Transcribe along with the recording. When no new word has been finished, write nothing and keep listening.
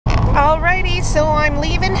Alrighty, so I'm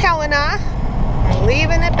leaving Helena. I'm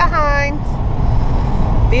leaving it behind.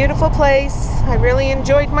 Beautiful place. I really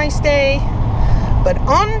enjoyed my stay. But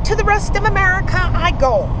on to the rest of America I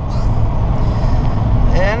go.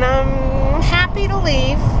 And I'm happy to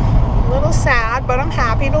leave. A little sad, but I'm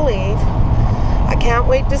happy to leave. I can't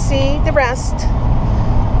wait to see the rest.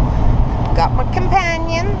 Got my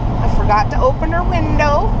companion. I forgot to open her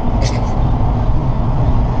window.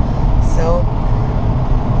 So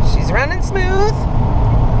she's running smooth.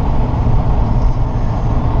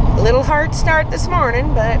 A little hard start this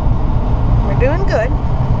morning, but we're doing good.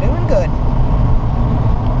 Doing good.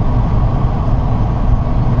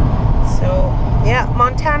 So, yeah,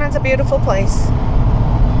 Montana's a beautiful place.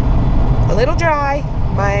 A little dry.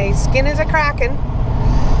 My skin is a-cracking.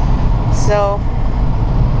 So,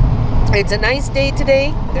 it's a nice day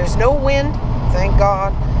today. There's no wind, thank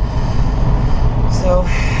God. So,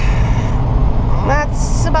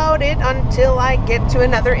 that's about it until I get to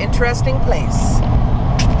another interesting place.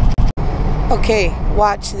 Okay,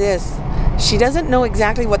 watch this. She doesn't know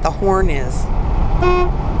exactly what the horn is.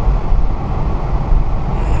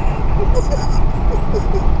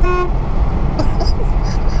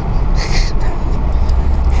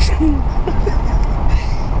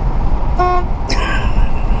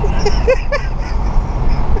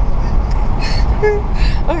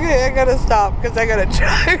 Okay, I gotta stop because I gotta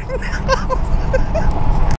drive now.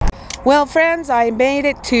 Well, friends, I made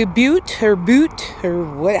it to Butte,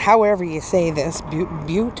 or however you say this,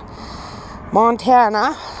 Butte,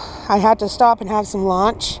 Montana. I had to stop and have some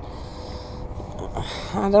lunch.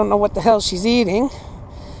 I don't know what the hell she's eating.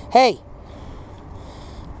 Hey,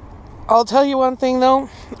 I'll tell you one thing though,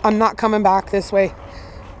 I'm not coming back this way.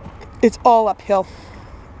 It's all uphill.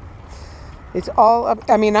 It's all up.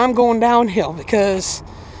 I mean, I'm going downhill because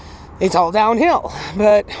it's all downhill,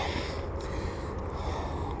 but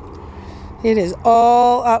it is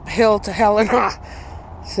all uphill to Helena.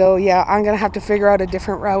 So yeah, I'm gonna have to figure out a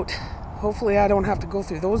different route. Hopefully I don't have to go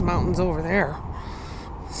through those mountains over there.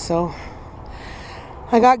 So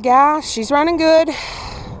I got gas. She's running good.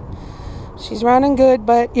 She's running good,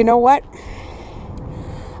 but you know what?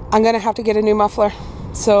 I'm gonna have to get a new muffler.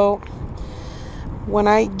 So when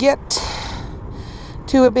I get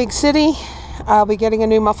to a big city, I'll be getting a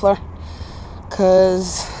new muffler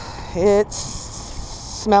because it's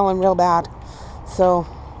smelling real bad. So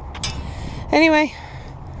anyway,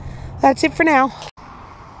 that's it for now.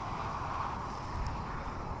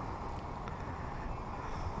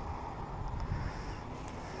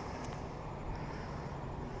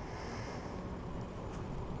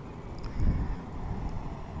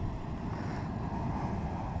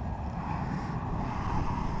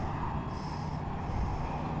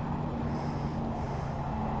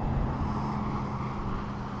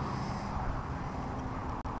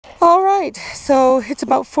 All right, so it's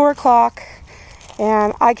about 4 o'clock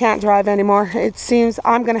and I can't drive anymore. It seems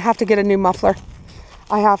I'm gonna have to get a new muffler.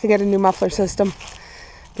 I have to get a new muffler system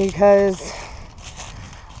because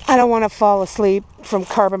I don't want to fall asleep from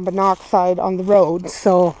carbon monoxide on the road.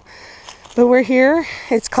 So, but we're here.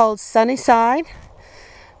 It's called Sunnyside.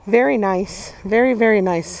 Very nice, very, very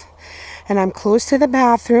nice. And I'm close to the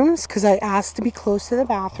bathrooms because I asked to be close to the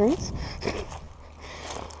bathrooms.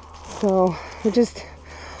 So we're just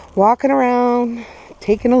walking around,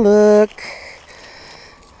 taking a look.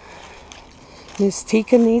 Miss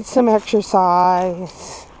Tika needs some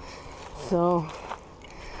exercise. So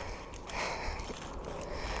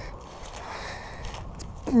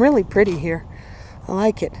it's really pretty here. I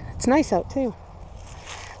like it. It's nice out too.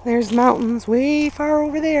 There's mountains way far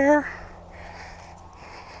over there.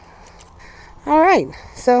 All right,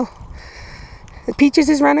 so the Peaches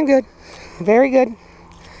is running good. Very good.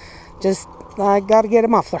 Just I gotta get a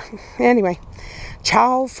muffler. Anyway,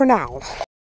 ciao for now.